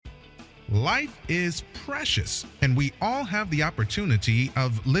Life is precious, and we all have the opportunity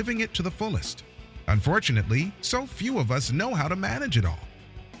of living it to the fullest. Unfortunately, so few of us know how to manage it all.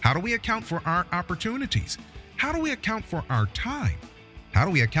 How do we account for our opportunities? How do we account for our time? How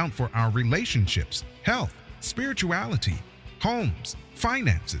do we account for our relationships, health, spirituality, homes,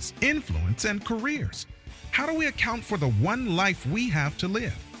 finances, influence, and careers? How do we account for the one life we have to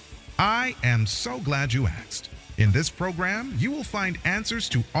live? I am so glad you asked. In this program, you will find answers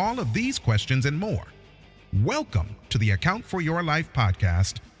to all of these questions and more. Welcome to the Account for Your Life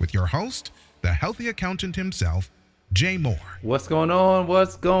podcast with your host, the healthy accountant himself, Jay Moore. What's going on?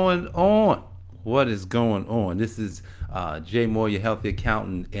 What's going on? What is going on? This is Jay Moore, your healthy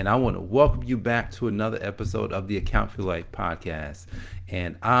accountant, and I want to welcome you back to another episode of the Account for Your Life podcast.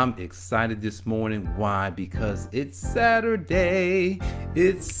 And I'm excited this morning. Why? Because it's Saturday.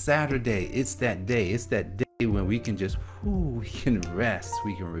 It's Saturday. It's that day. It's that day when we can just, we can rest,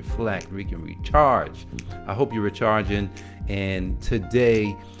 we can reflect, we can recharge. I hope you're recharging. And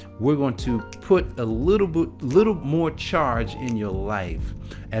today we're going to put a little more charge in your life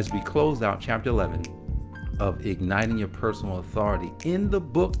as we close out chapter 11 of Igniting Your Personal Authority in the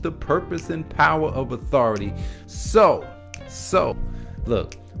book, The Purpose and Power of Authority. So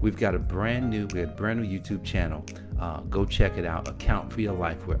look, we've got a brand new YouTube channel. Go check it out. Account for Your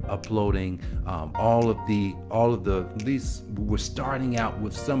Life. We're uploading all of the at least we're starting out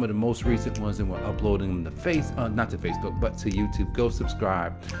with some of the most recent ones, and we're uploading them to not to Facebook, but to YouTube. Go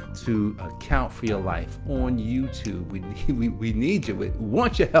subscribe to Account for Your Life on YouTube. We need you. We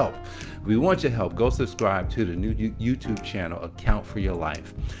want your help. We want your help. Go subscribe to the new YouTube channel, Account for Your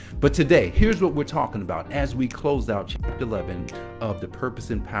Life. But today, here's what we're talking about as we close out chapter 11 of The Purpose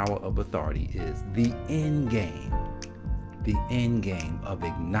and Power of Authority is the end game. The end game of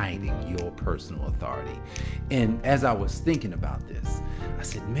igniting your personal authority. And as I was thinking about this, I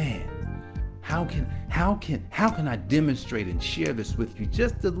said, man, how can I demonstrate and share this with you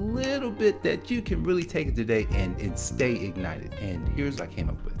just a little bit that you can really take it today and stay ignited? And here's what I came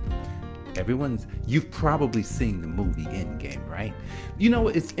up with. You've probably seen the movie Endgame, right? You know,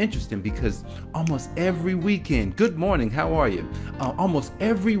 it's interesting because almost every weekend, good morning, how are you? Almost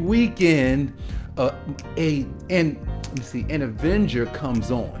every weekend, an Avenger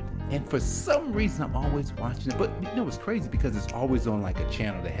comes on. And for some reason, I'm always watching it. But you know, it's crazy because it's always on like a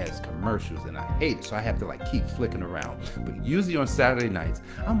channel that has commercials, and I hate it. So I have to like keep flicking around. But usually on Saturday nights,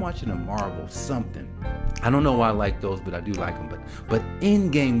 I'm watching a Marvel something. I don't know why I like those, but I do like them. But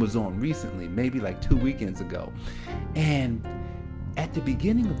Endgame was on recently, maybe like 2 weekends ago. And at the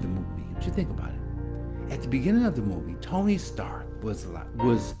beginning of the movie, what you think about it? At the beginning of the movie, Tony Stark was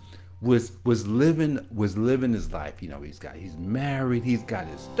living his life. You know, he's married, he's got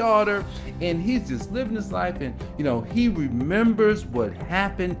his daughter, and he's just living his life. And you know, he remembers what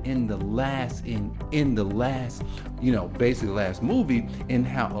happened in the last basically last movie, and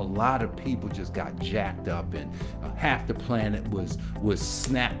how a lot of people just got jacked up, and half the planet was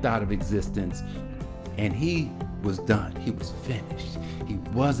snapped out of existence, and he was done. He was finished. He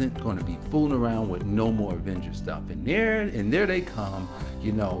wasn't going to be fooling around with no more Avengers stuff. And there they come,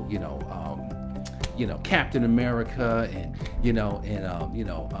 Captain America, and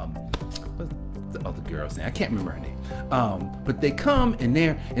what's the other girl's name? I can't remember her name. But they come and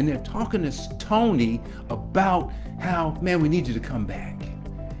they're talking to Tony about how, man, we need you to come back.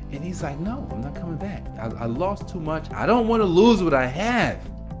 And he's like, no, I'm not coming back. I lost too much. I don't want to lose what I have.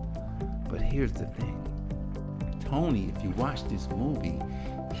 But here's the thing. Tony, if you watch this movie,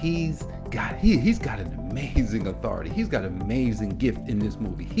 he's got an amazing authority. He's got an amazing gift in this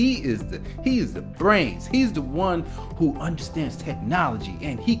movie. He is the brains. He's the one who understands technology,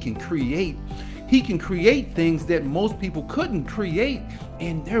 and he can create things that most people couldn't create.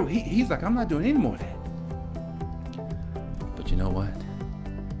 And he's like, I'm not doing any more of that. But you know what?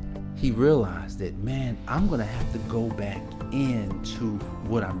 He realized that, man, I'm gonna have to go back into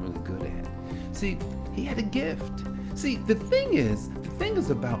what I'm really good at. See, he had a gift. See, the thing is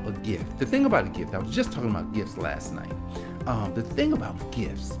about a gift. The thing about a gift, I was just talking about gifts last night. The thing about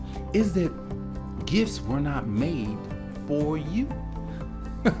gifts is that gifts were not made for you.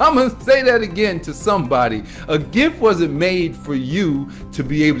 I'm going to say that again to somebody. A gift wasn't made for you to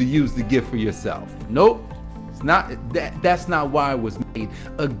be able to use the gift for yourself. Nope. It's not that's not why it was made.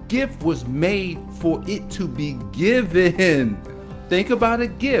 A gift was made for it to be given. Think about a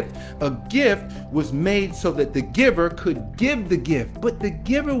gift. A gift was made so that the giver could give the gift, but the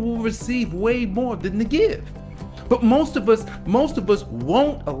giver will receive way more than the gift. But most of us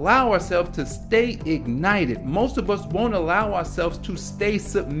won't allow ourselves to stay ignited. Most of us won't allow ourselves to stay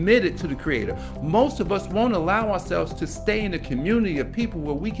submitted to the Creator. Most of us won't allow ourselves to stay in a community of people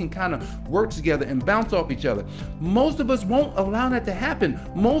where we can kind of work together and bounce off each other. Most of us won't allow that to happen.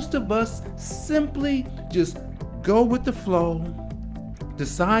 Most of us simply just go with the flow,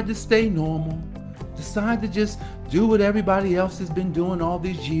 decide to stay normal, decide to just do what everybody else has been doing all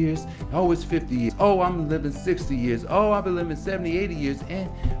these years. Oh, it's 50 years. Oh, I'm living 60 years. Oh, I've been living 70, 80 years. And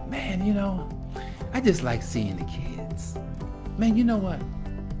man, I just like seeing the kids. Man, you know what?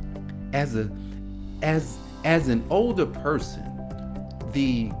 As an older person,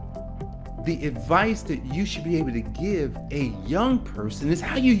 the advice that you should be able to give a young person is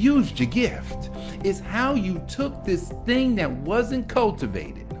how you used your gift. It's how you took this thing that wasn't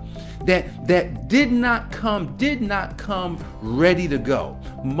cultivated, that did not come ready to go.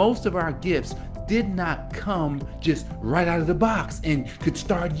 Most of our gifts did not come just right out of the box and could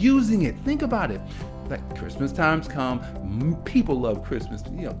start using it. Think about it. Like Christmas times come, people love Christmas.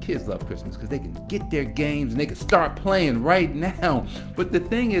 Kids love Christmas because they can get their games and they can start playing right now. But the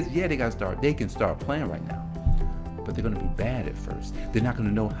thing is, they can start playing right now. But they're going to be bad at first. They're not going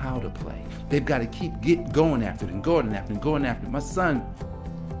to know how to play. They've got to keep going after it and going after it.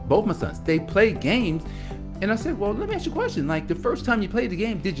 Both my sons, they play games. And I said, well, let me ask you a question. Like, the first time you played the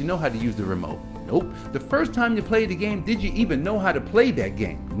game, did you know how to use the remote? Nope. The first time you played the game, did you even know how to play that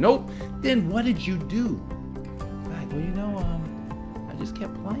game? Nope. Then what did you do? Like, I just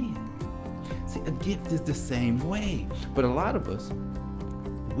kept playing. See, a gift is the same way. But a lot of us,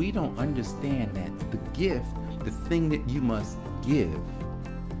 we don't understand that the gift, the thing that you must give,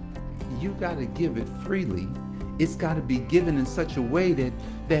 you got to give it freely. It's got to be given in such a way that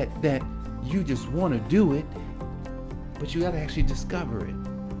you just want to do it, but you got to actually discover it.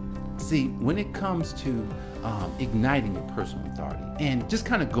 See, when it comes to igniting your personal authority, and just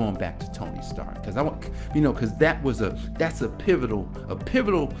kind of going back to Tony Stark, because that's a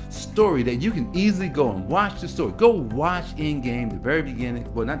pivotal story that you can easily go and watch the story. Go watch Endgame, the very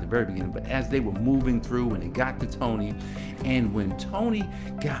beginning. Well, not the very beginning, but as they were moving through and it got to Tony, and when Tony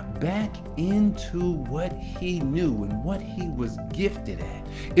got back into what he knew and what he was gifted at,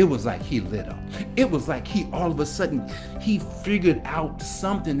 it was like he lit up. It was like he all of a sudden he figured out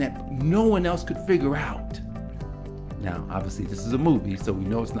something that no one else could figure out. Now, obviously, this is a movie, so we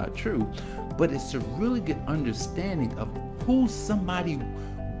know it's not true, but it's a really good understanding of who somebody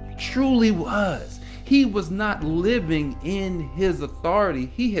truly was. He was not living in his authority.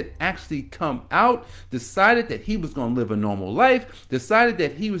 He had actually come out, decided that he was going to live a normal life, decided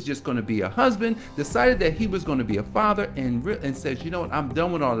that he was just going to be a husband, decided that he was going to be a father, and says, you know what, I'm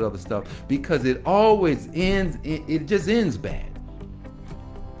done with all that other stuff, because it always ends, it just ends bad.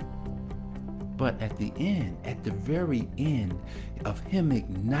 But at the very end of him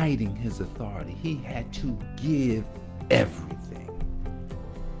igniting his authority, he had to give everything.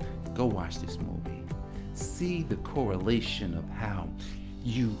 Go watch this movie. See the correlation of how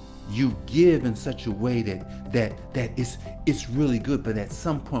you give in such a way that it's really good, but at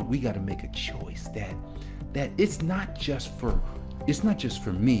some point we got to make a choice that it's not just for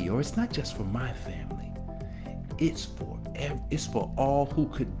me, or it's not just for my family. It's for all who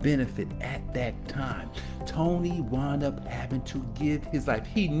could benefit at that time. Tony wound up having to give his life.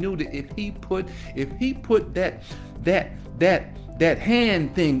 He knew that if he put that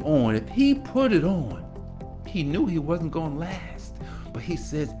hand thing on, if he put it on, he knew he wasn't going to last. But he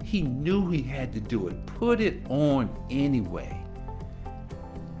says he knew he had to do it. Put it on anyway.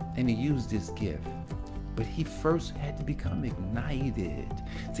 And he used his gift. But he first had to become ignited.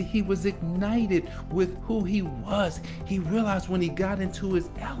 See, he was ignited with who he was. He realized when he got into his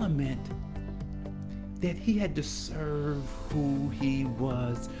element that he had to serve who he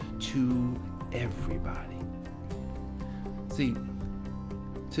was to everybody. See,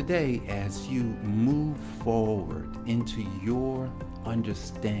 today, as you move forward into your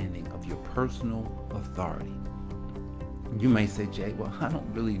understanding of your personal authority, you may say, Jay, well, I don't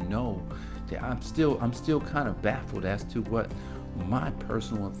really know. I'm still kind of baffled as to what my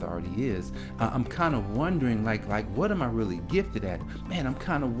personal authority is. I'm kind of wondering, like, what am I really gifted at? Man, I'm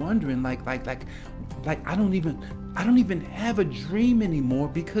kind of wondering, like, I don't even have a dream anymore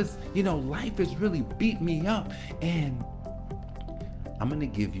because, life has really beat me up. And I'm gonna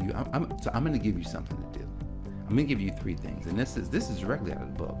give you something to do. I'm gonna give you 3 things, and this is directly out of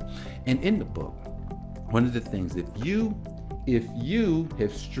the book. And in the book, one of the things, if you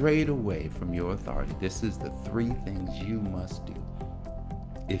have strayed away from your authority, this is the 3 things you must do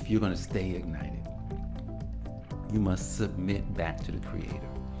if you're going to stay ignited. You must submit back to the Creator.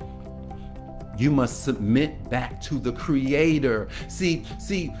 You must submit back to the Creator. See,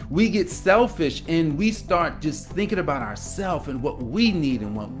 we get selfish and we start just thinking about ourselves and what we need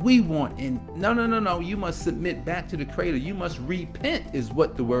and what we want. And no. You must submit back to the Creator. You must repent, is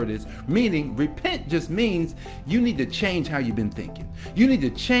what the word is. Meaning, repent just means you need to change how you've been thinking. You need to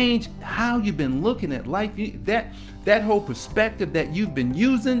change how you've been looking at life. That whole perspective that you've been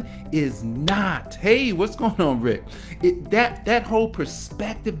using is not. Hey, what's going on, Rick? That whole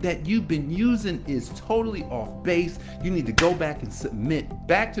perspective that you've been using is totally off base. You need to go back and submit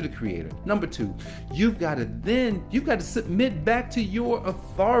back to the Creator. Number 2, you've got to submit back to your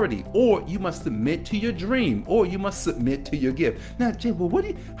authority, or you must submit to your dream, or you must submit to your gift. Now, Jay, well,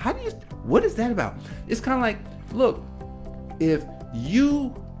 what is that about? It's kind of like, look, if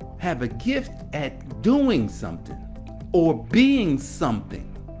you have a gift at doing something or being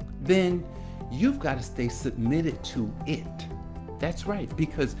something, then you've got to stay submitted to it. That's right,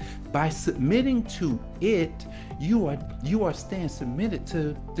 because by submitting to it, you are staying submitted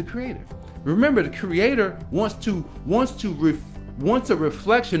to the Creator. Remember, the Creator wants a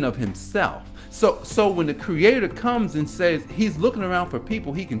reflection of Himself. So when the Creator comes and says He's looking around for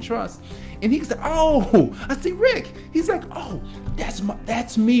people He can trust, and He said, "Oh, I see Rick." He's like, "Oh,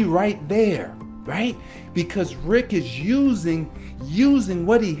 that's me right there." Right? Because Rick is using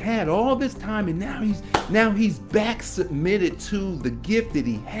what he had all this time, and now he's back submitted to the gift that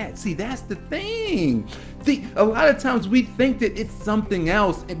he had. See, that's the thing. See, a lot of times we think that it's something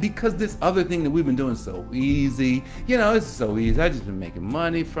else, and because this other thing that we've been doing so easy, it's so easy. I've just been making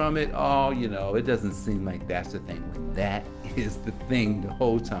money from it. Oh, it doesn't seem like that's the thing. When that is the thing the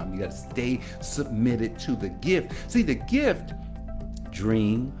whole time. You got to stay submitted to the gift. See, the gift,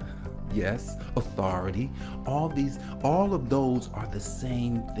 dream, yes, authority, all of those are the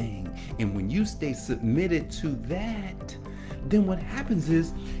same thing. And when you stay submitted to that, then what happens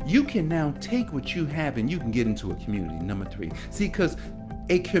is you can now take what you have and you can get into a community. Number 3. See, because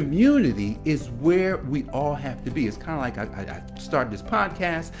a community is where we all have to be. It's kind of like I started this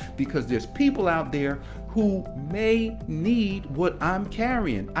podcast because there's people out there who may need what I'm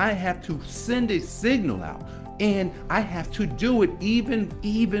carrying. I have to send a signal out. And I have to do it even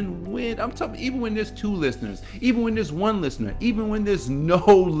when there's 2 listeners, even when there's 1 listener, even when there's no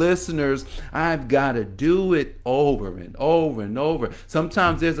listeners, I've got to do it over and over and over.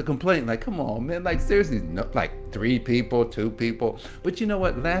 Sometimes there's a complaint like, come on, man, like seriously, no, like 3 people, 2 people. But you know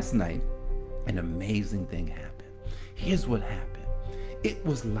what? Last night, an amazing thing happened. Here's what happened. It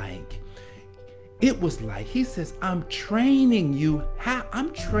was like he says, I'm training you. How?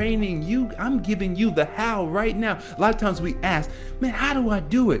 I'm training you. I'm giving you the how right now. A lot of times we ask, man, how do I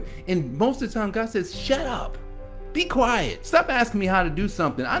do it? And most of the time God says, shut up. Be quiet. Stop asking me how to do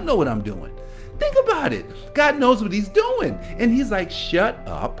something. I know what I'm doing. Think about it. God knows what He's doing. And He's like, shut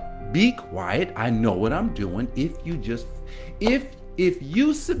up. Be quiet. I know what I'm doing. If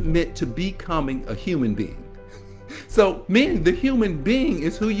you submit to becoming a human being. So, meaning the human being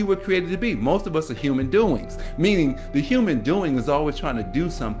is who you were created to be. Most of us are human doings, meaning the human doing is always trying to do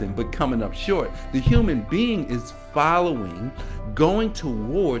something but coming up short. The human being is following, going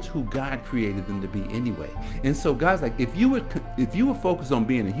towards who God created them to be anyway. And so God's like, if you were focused on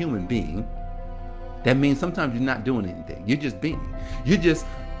being a human being, that means sometimes you're not doing anything. You're just being. You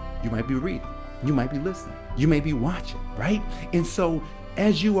might be reading. You might be listening. You may be watching, right? And so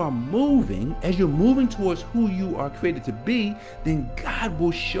as you're moving towards who you are created to be, then God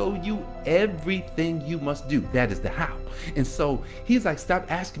will show you everything you must do. That is the how. And so He's like, stop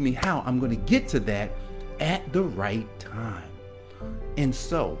asking me how. I'm going to get to that at the right time. And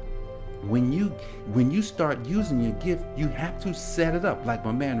so when you start using your gift, you have to set it up. Like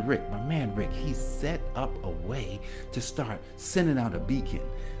my man Rick, he set up a way to start sending out a beacon.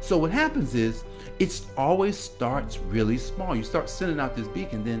 So what happens is it always starts really small. You start sending out this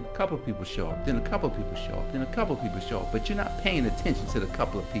beacon, then a couple of people show up, then a couple of people show up, then a couple of people show up, but you're not paying attention to the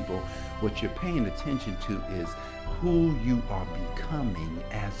couple of people. What you're paying attention to is who you are becoming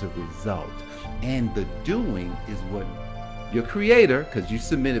as a result. And the doing is what your Creator, because you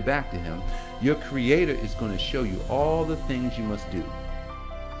submitted back to Him, your Creator is going to show you all the things you must do.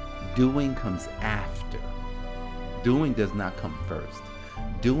 Doing comes after. Doing does not come first.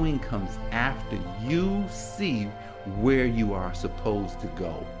 Doing comes after you see where you are supposed to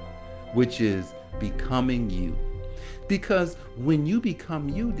go, which is becoming you. Because when you become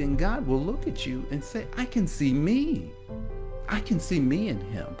you, then God will look at you and say, I can see me. I can see me in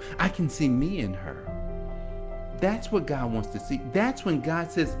him. I can see me in her. That's what God wants to see. That's when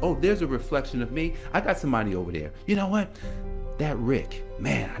God says, oh, there's a reflection of me. I got somebody over there. You know what? That Rick,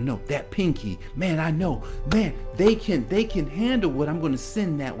 man, I know. That Pinky, man, I know. Man, they can handle what I'm going to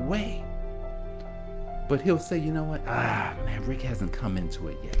send that way. But he'll say, you know what? Man, Rick hasn't come into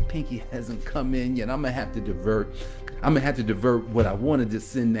it yet. Pinky hasn't come in yet. I'm going to have to divert what I wanted to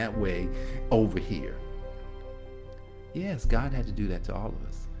send that way over here. Yes, God had to do that to all of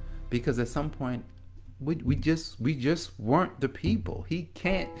us. Because at some point, we just weren't the people. He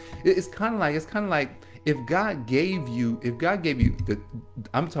can't. It's kind of like if God gave you the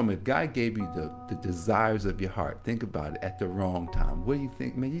desires of your heart. Think about it, at the wrong time. What do you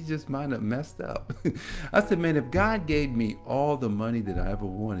think? Man, you just might have messed up. I said, man, if God gave me all the money that I ever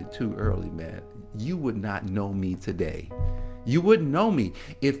wanted too early, man, you would not know me today. You wouldn't know me.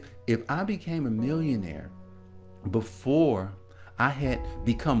 If I became a millionaire before I had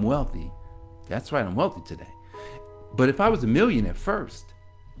become wealthy, that's right, I'm wealthy today. But if I was a millionaire first,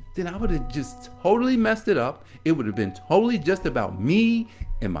 then I would have just totally messed it up. It would have been totally just about me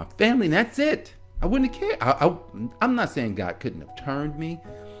and my family, and that's it. I wouldn't have cared. I'm not saying God couldn't have turned me,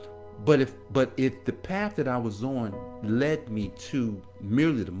 but if the path that I was on led me to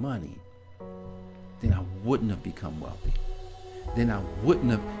merely the money, then I wouldn't have become wealthy. Then I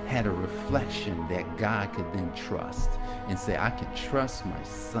wouldn't have had a reflection that God could then trust and say, I can trust my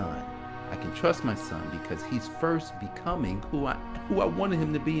son. I can trust my son because he's first becoming who I wanted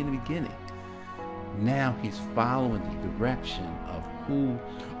him to be in the beginning. Now he's following the direction of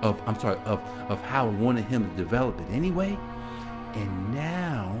how I wanted him to develop it anyway. And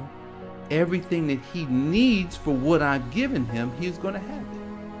now everything that he needs for what I've given him, he's going to have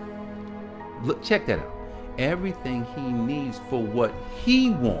it. Look, check that out. Everything he needs for what he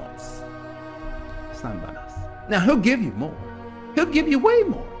wants. It's not about us. Now he'll give you more. He'll give you way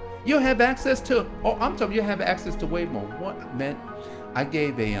more. You'll have access to, you'll have access to way more. What, man, I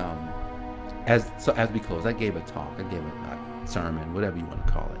gave as we close, I gave a talk, I gave a sermon, whatever you want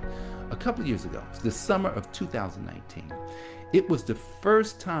to call it, a couple of years ago. It's the summer of 2019. It was the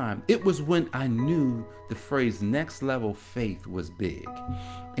first time, it was when I knew the phrase next level faith was big.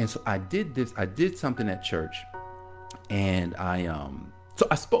 And so I did something at church, and so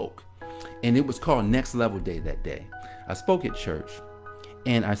I spoke, and it was called Next Level Day that day. I spoke at church.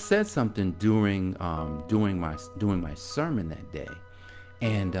 And I said something during my sermon that day,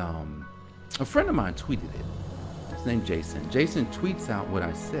 and a friend of mine tweeted it. His name's Jason. Jason tweets out what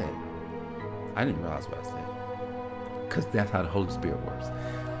I said. I didn't realize what I said, because that's how the Holy Spirit works.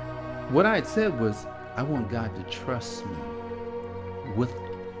 What I had said was, I want God to trust me with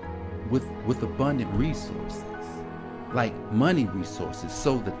abundant resources, like money resources,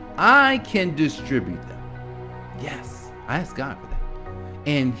 so that I can distribute them. Yes, I asked God for that.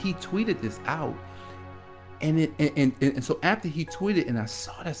 And he tweeted this out, and so after he tweeted, and I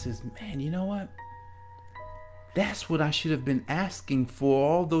saw that, I says, man, you know what? That's what I should have been asking for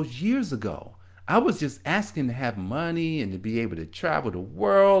all those years ago. I was just asking to have money and to be able to travel the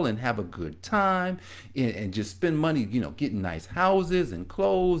world and have a good time and just spend money, getting nice houses and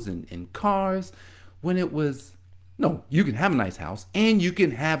clothes and cars, when it was, no, you can have a nice house and you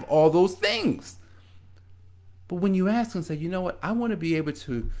can have all those things. But when you ask and say, you know what, I want to be able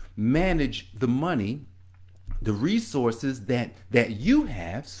to manage the money, the resources that you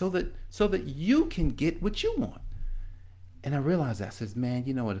have, so that you can get what you want. And I realized, I says, man,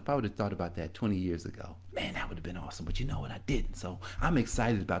 you know what, if I would have thought about that 20 years ago, man, that would have been awesome. But you know what, I didn't. So I'm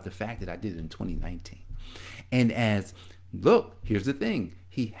excited about the fact that I did it in 2019. And look, here's the thing.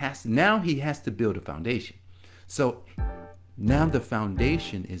 He has to build a foundation. So now the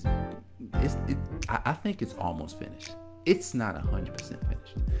foundation I think it's almost finished. It's not 100%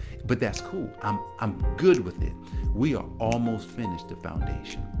 finished, but that's cool. I'm good with it. We are almost finished the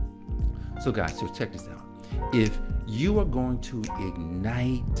foundation. So guys, so check this out. If you are going to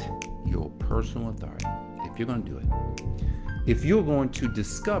ignite your personal authority, if you're going to do it, if you're going to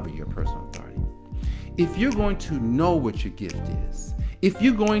discover your personal authority, if you're going to know what your gift is, if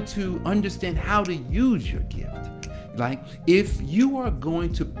you're going to understand how to use your gift, like if you are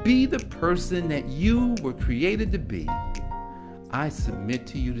going to be the person that you were created to be, I submit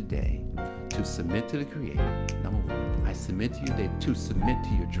to you today to submit to the Creator. Number one, I submit to you today to submit to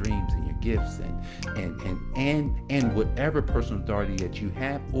your dreams and your gifts and whatever personal authority that you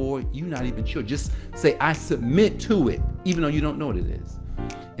have, or you're not even sure. Just say, I submit to it, even though you don't know what it is.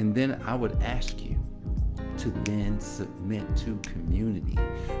 And then I would ask you to then submit to community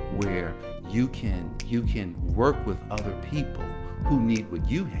where you can work with other people who need what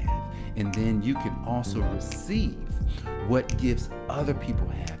you have, and then you can also receive what gifts other people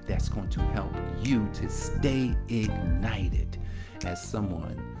have that's going to help you to stay ignited as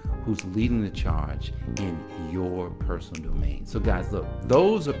someone who's leading the charge in your personal domain. So guys, look,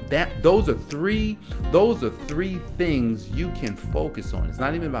 those are three things you can focus on. It's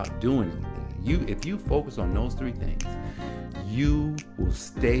not even about doing anything. If you focus on those three things, you will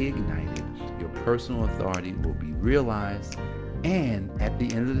stay ignited. Your personal authority will be realized. And at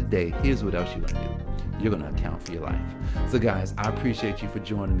the end of the day, here's what else you're going to do. You're going to account for your life. So guys, I appreciate you for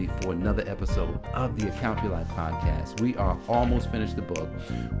joining me for another episode of the Account for Your Life podcast. We are almost finished the book.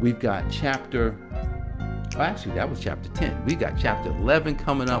 We've got that was chapter 10. We got chapter 11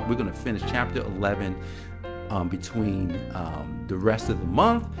 coming up. We're going to finish chapter 11 between the rest of the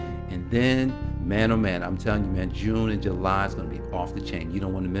month. And then, man, oh man, I'm telling you, man, June and July is going to be off the chain. You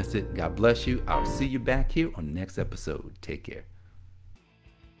don't want to miss it. God bless you. I'll see you back here on the next episode. Take care.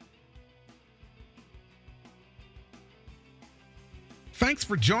 Thanks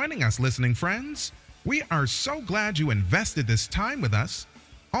for joining us, listening friends. We are so glad you invested this time with us.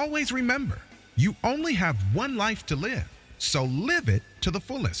 Always remember, you only have one life to live, so live it to the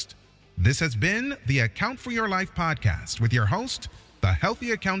fullest. This has been the Account for Your Life podcast with your host, the healthy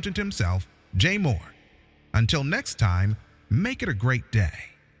accountant himself, Jay Moore. Until next time, make it a great day.